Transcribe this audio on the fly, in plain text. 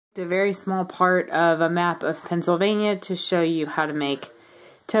A very small part of a map of Pennsylvania to show you how to make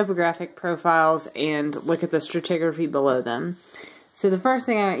topographic profiles and look at the stratigraphy below them. So the first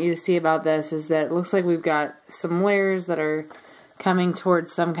thing I want you to see about this is that it looks like we've got some layers that are coming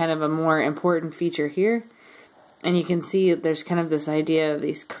towards some kind of a more important feature here. And you can see that there's kind of this idea of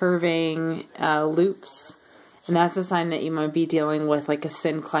these curving loops. And that's a sign that you might be dealing with like a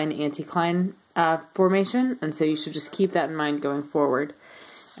syncline-anticline formation. And so you should just keep that in mind going forward.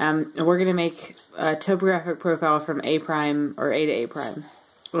 And we're going to make a topographic profile from A prime or A to A prime.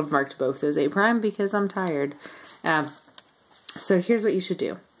 I've marked both as A prime because I'm tired. So here's what you should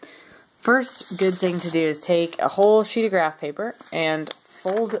do. First good thing to do is take a whole sheet of graph paper and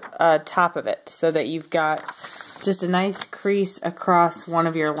fold top of it so that you've got just a nice crease across one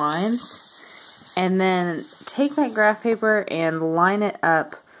of your lines. And then take that graph paper and line it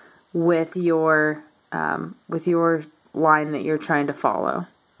up with your line that you're trying to follow.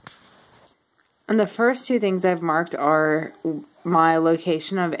 And the first two things I've marked are my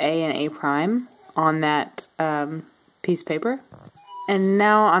location of A and A prime on that piece of paper. And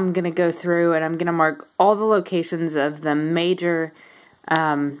now I'm going to go through and I'm going to mark all the locations of the major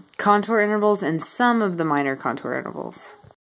contour intervals and some of the minor contour intervals.